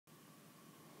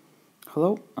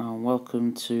Hello and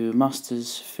welcome to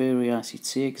Masters Theory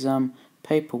ICT exam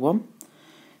paper 1.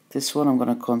 This one I'm going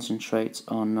to concentrate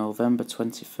on November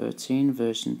 2013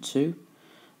 version 2,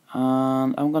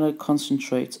 and I'm going to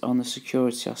concentrate on the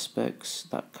security aspects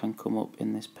that can come up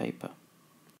in this paper.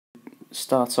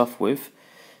 Start off with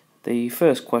the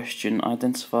first question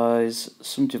identifies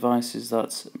some devices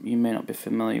that you may not be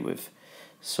familiar with.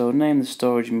 So name the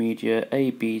storage media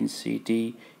A, B and C,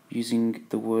 D using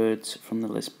the words from the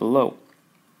list below.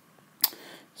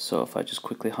 So if I just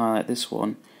quickly highlight this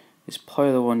one, it's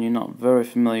probably the one you're not very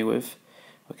familiar with.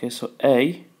 Okay, so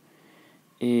A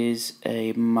is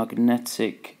a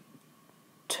magnetic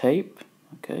tape.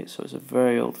 Okay, so it's a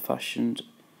very old-fashioned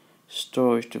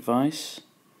storage device.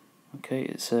 Okay,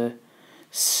 it's a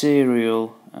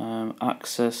serial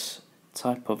access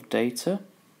type of data.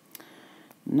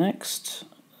 Next,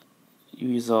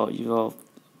 you're all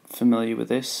familiar with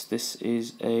this. This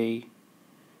is a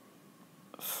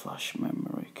flash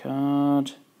memory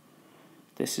card.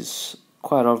 This is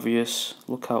quite obvious.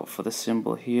 Look out for the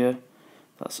symbol here.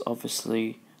 That's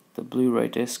obviously the Blu-ray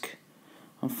disc.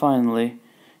 And finally,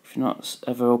 if you've not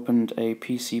ever opened a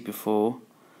PC before,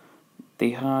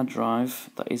 the hard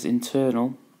drive that is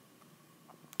internal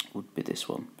would be this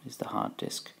one, is the hard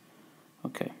disk.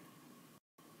 Okay.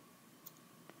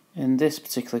 In this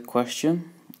particular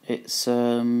question, it's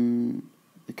the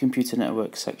computer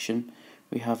network section.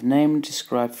 We have name and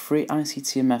describe 3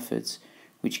 ICT methods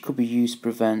which could be used to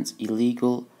prevent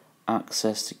illegal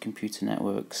access to computer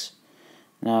networks.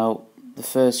 Now, the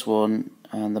first one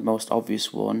and the most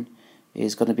obvious one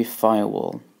is going to be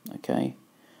firewall. Okay,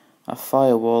 a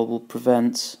firewall will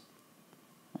prevent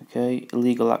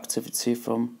illegal activity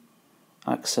from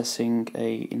accessing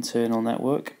a internal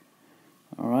network.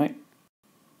 Alright,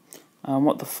 and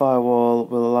what the firewall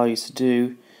will allow you to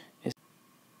do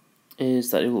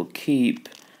is that it will keep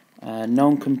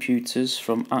known computers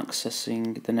from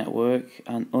accessing the network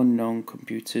and unknown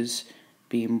computers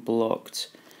being blocked.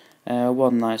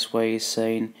 One nice way is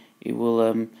saying it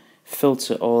will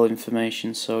filter all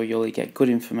information, so you only get good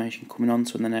information coming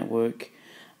onto the network,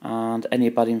 and any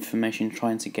bad information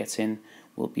trying to get in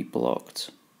will be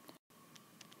blocked.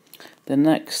 The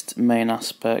next main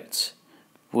aspect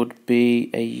would be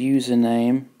a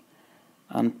username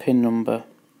and PIN number.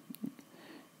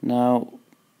 Now,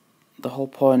 the whole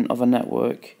point of a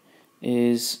network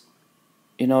is,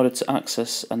 in order to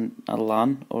access a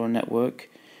LAN or a network,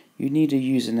 you need a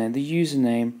username. The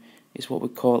username is what we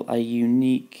call a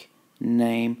unique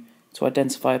name to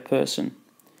identify a person,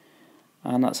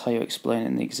 and that's how you explain it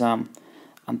in the exam.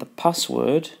 And the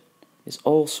password is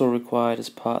also required as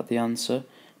part of the answer,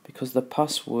 because the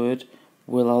password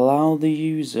will allow the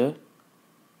user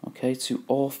to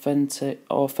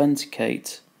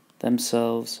authenticate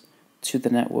themselves to the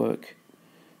network.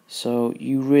 So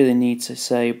you really need to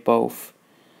say both.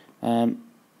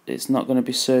 It's not going to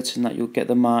be certain that you'll get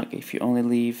the mark if you only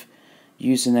leave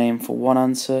username for one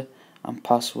answer and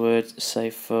password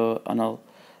say for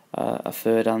a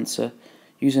third answer.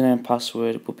 Username and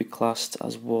password will be classed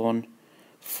as one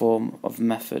form of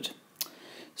method.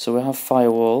 So we have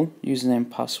firewall,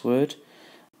 username, password,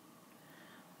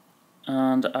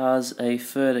 and as a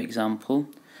third example,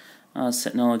 as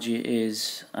technology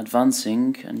is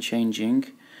advancing and changing,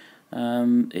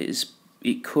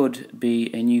 it could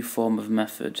be a new form of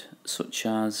method, such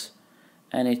as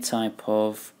any type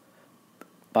of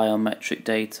biometric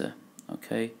data.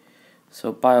 Okay,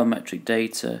 so biometric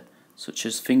data such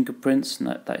as fingerprints,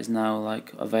 that is now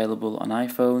available on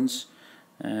iPhones.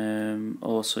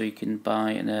 Also, you can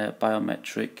buy a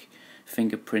biometric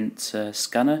fingerprint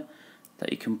scanner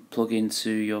that you can plug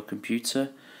into your computer.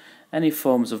 Any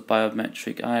forms of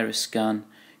biometric iris scan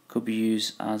could be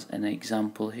used as an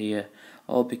example here,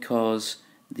 all because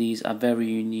these are very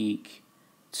unique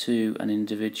to an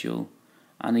individual.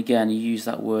 And again, you use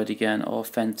that word again,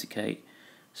 authenticate.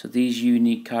 So these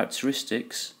unique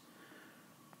characteristics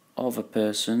of a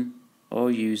person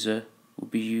or user will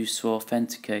be used to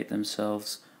authenticate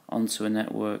themselves onto a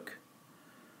network.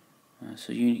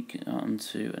 So unique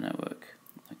onto a network.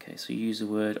 Okay, so use the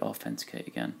word authenticate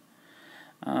again.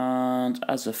 And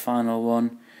as a final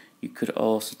one, you could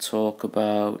also talk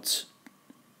about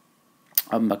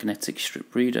a magnetic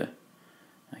strip reader.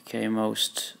 Okay,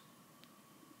 most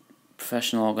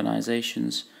professional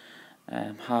organisations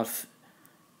have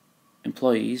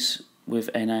employees with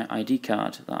an ID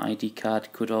card. That ID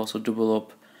card could also double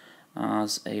up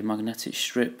as a magnetic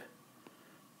strip,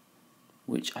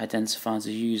 which identifies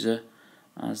a user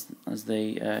as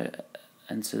they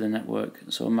enter the network.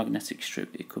 So a magnetic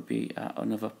strip, it could be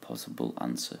another possible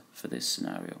answer for this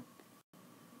scenario.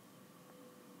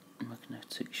 Magnetic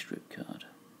tick strip card.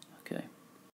 Okay.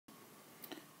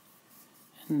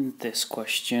 In this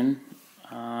question,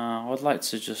 I would like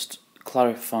to just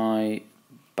clarify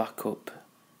backup.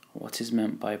 What is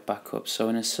meant by backup? So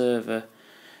in a server,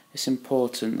 it's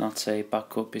important that a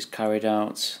backup is carried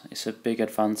out. It's a big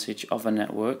advantage of a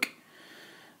network.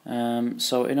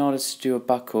 So in order to do a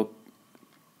backup,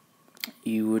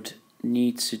 you would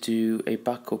need to do a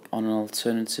backup on an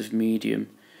alternative medium.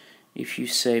 If you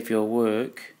save your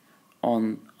work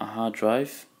on a hard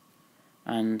drive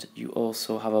and you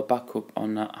also have a backup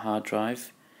on that hard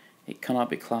drive, it cannot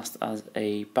be classed as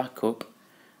a backup,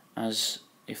 as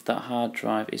if that hard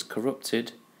drive is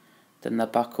corrupted, then the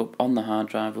backup on the hard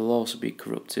drive will also be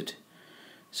corrupted.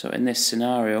 So in this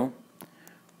scenario,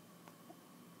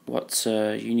 what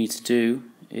you need to do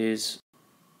is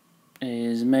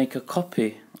make a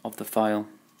copy of the file.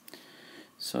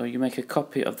 So you make a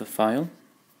copy of the file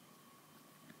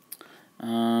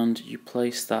and you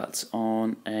place that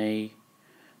on a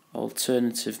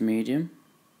alternative medium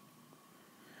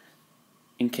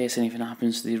in case anything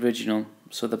happens to the original.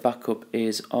 So the backup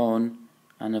is on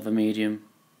another medium.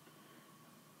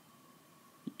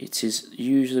 It is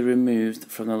usually removed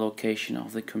from the location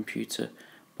of the computer,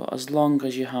 but as long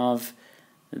as you have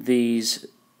these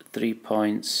 3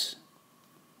 points,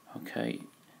 okay,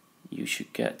 you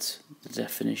should get the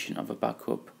definition of a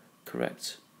backup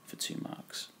correct for 2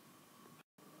 marks.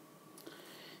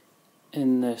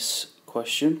 In this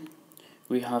question,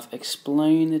 we have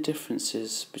explained the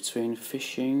differences between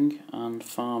fishing and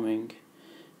farming.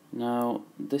 Now,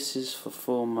 this is for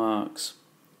 4 marks.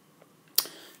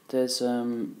 There's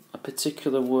a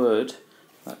particular word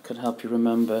that can help you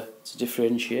remember to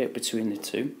differentiate between the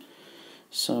two.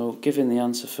 So, given the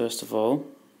answer first of all,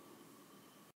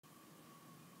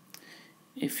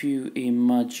 if you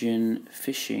imagine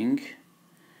fishing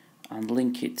and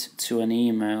link it to an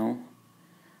email,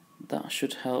 that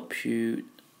should help you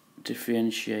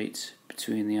differentiate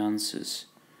between the answers.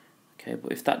 Okay,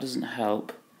 but if that doesn't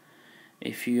help,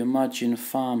 if you imagine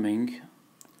farming,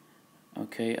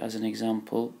 okay, as an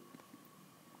example,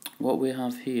 what we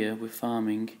have here with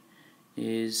farming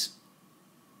is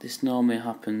this normally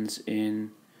happens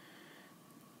in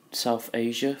South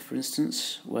Asia, for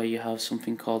instance, where you have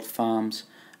something called farms,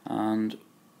 and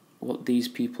what these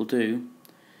people do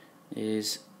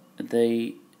is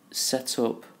they set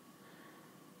up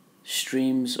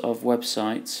streams of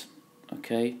websites,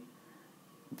 okay,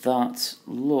 that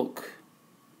look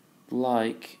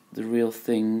like the real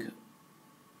thing,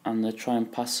 and they try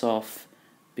and pass off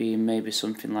being maybe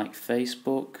something like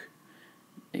Facebook.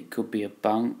 It could be a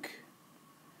bank,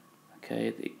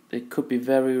 okay, it could be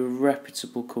very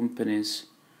reputable companies,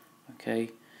 okay,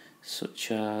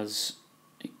 such as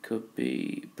it could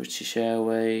be British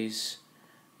Airways,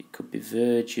 it could be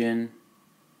Virgin,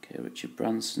 okay, Richard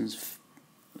Branson's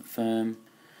firm,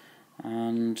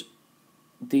 and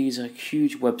these are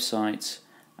huge websites,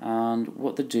 and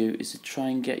what they do is they try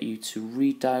and get you to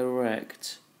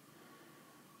redirect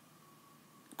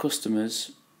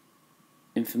customers'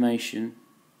 information,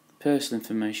 personal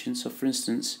information. So for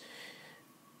instance,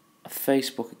 a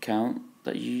Facebook account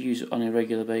that you use on a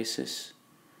regular basis,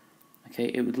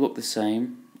 okay, it would look the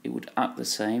same, it would act the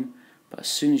same, but as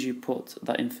soon as you put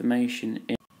that information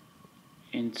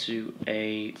into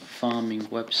a farming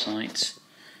website,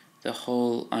 the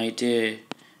whole idea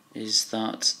is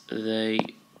that they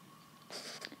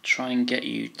try and get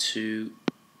you to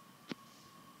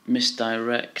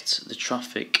misdirect the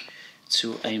traffic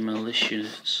to a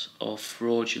malicious or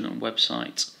fraudulent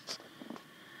website.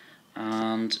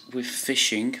 And with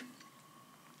fishing,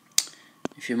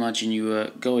 if you imagine you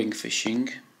were going fishing,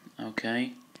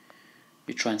 okay,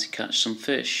 you're trying to catch some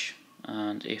fish,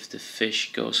 and if the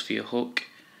fish goes for your hook,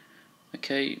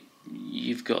 okay,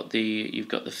 you've got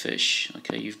the fish,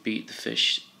 okay, you've beat the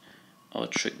fish or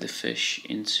tricked the fish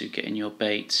into getting your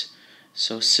bait.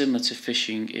 So similar to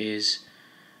fishing is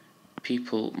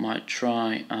people might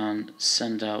try and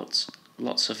send out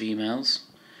lots of emails,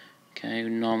 okay,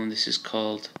 normally this is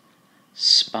called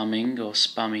spamming or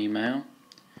spam email,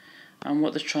 and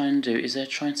what they're trying to do is they're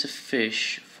trying to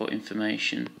fish for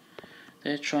information.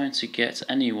 They're trying to get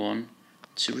anyone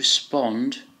to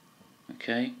respond,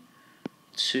 okay,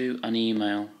 to an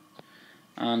email,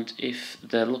 and if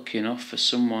they're lucky enough for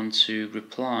someone to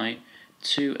reply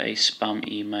to a spam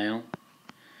email,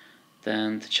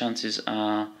 then the chances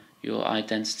are your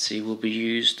identity will be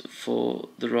used for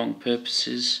the wrong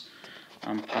purposes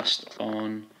and passed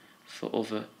on for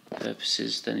other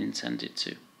purposes than intended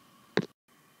to.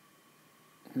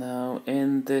 Now,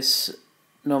 in this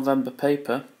November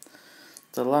paper,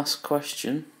 the last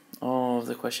question of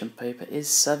the question paper is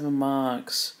 7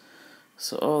 marks.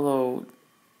 So although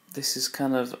this is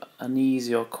kind of an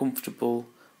easy or comfortable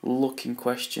looking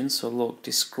question, so look,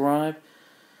 describe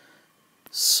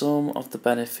some of the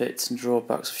benefits and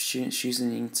drawbacks of students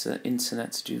using the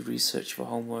internet to do research for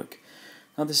homework.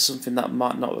 Now this is something that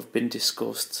might not have been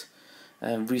discussed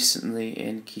recently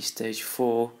in Key Stage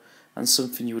 4, and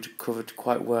something you would have covered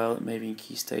quite well maybe in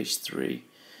Key Stage 3.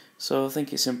 So I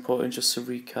think it's important just to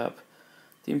recap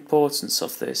the importance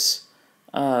of this,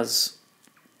 as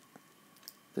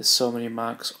there's so many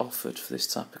marks offered for this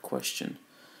type of question.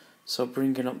 So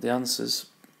bringing up the answers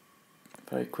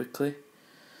very quickly.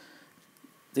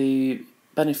 The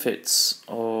benefits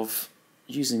of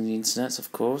using the internet,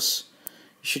 of course.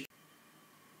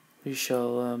 We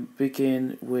shall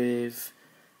begin with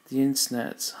the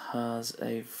internet has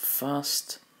a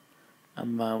vast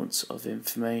amount of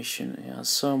information. It has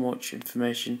so much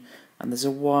information, and there's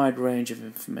a wide range of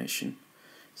information.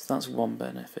 So that's one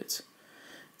benefit.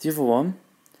 The other one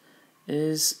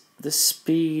is the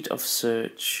speed of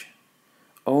search.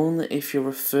 Only if you're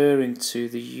referring to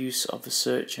the use of a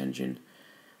search engine.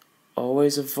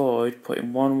 Always avoid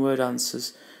putting one-word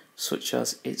answers such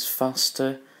as it's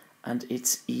faster and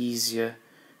it's easier.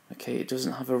 Okay, it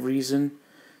doesn't have a reason,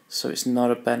 so it's not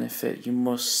a benefit. You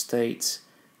must state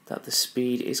that the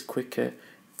speed is quicker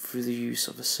through the use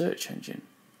of a search engine.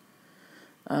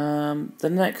 The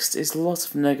next is a lot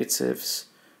of negatives.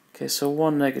 Okay, so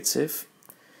one negative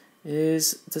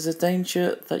is there's a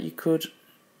danger that you could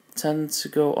tend to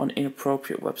go on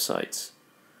inappropriate websites.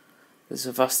 There's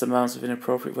a vast amount of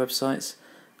inappropriate websites,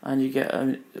 and you get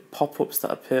pop-ups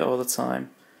that appear all the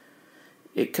time.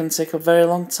 It can take a very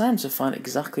long time to find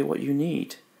exactly what you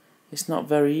need. It's not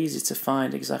very easy to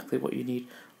find exactly what you need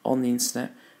on the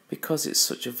internet because it's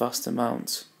such a vast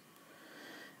amount.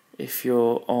 If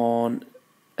you're on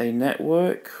a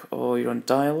network, or you're on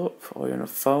dial-up, or you're on a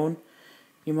phone,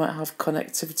 you might have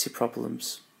connectivity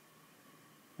problems.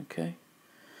 Okay.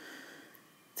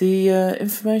 The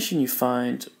information you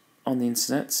find on the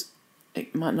internet,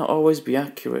 it might not always be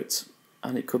accurate,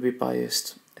 and it could be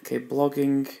biased. Okay,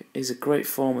 blogging is a great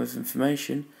form of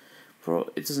information,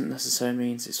 but it doesn't necessarily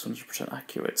mean it's 100%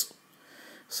 accurate.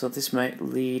 So this may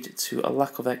lead to a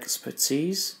lack of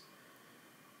expertise.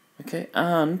 Okay,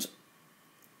 and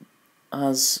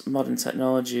as modern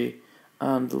technology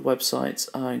and the websites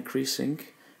are increasing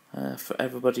for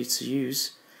everybody to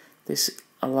use, this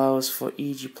allows for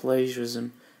e.g.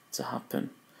 plagiarism to happen.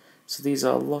 So these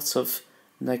are a lot of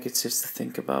negatives to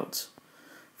think about.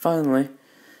 Finally,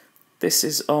 this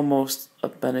is almost a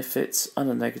benefit and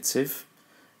a negative,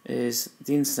 is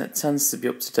the internet tends to be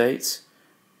up to date,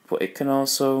 but it can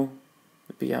also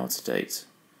be out of date.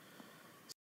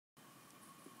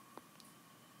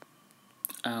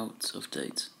 Out of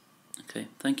date. Okay,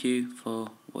 thank you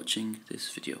for watching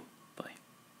this video.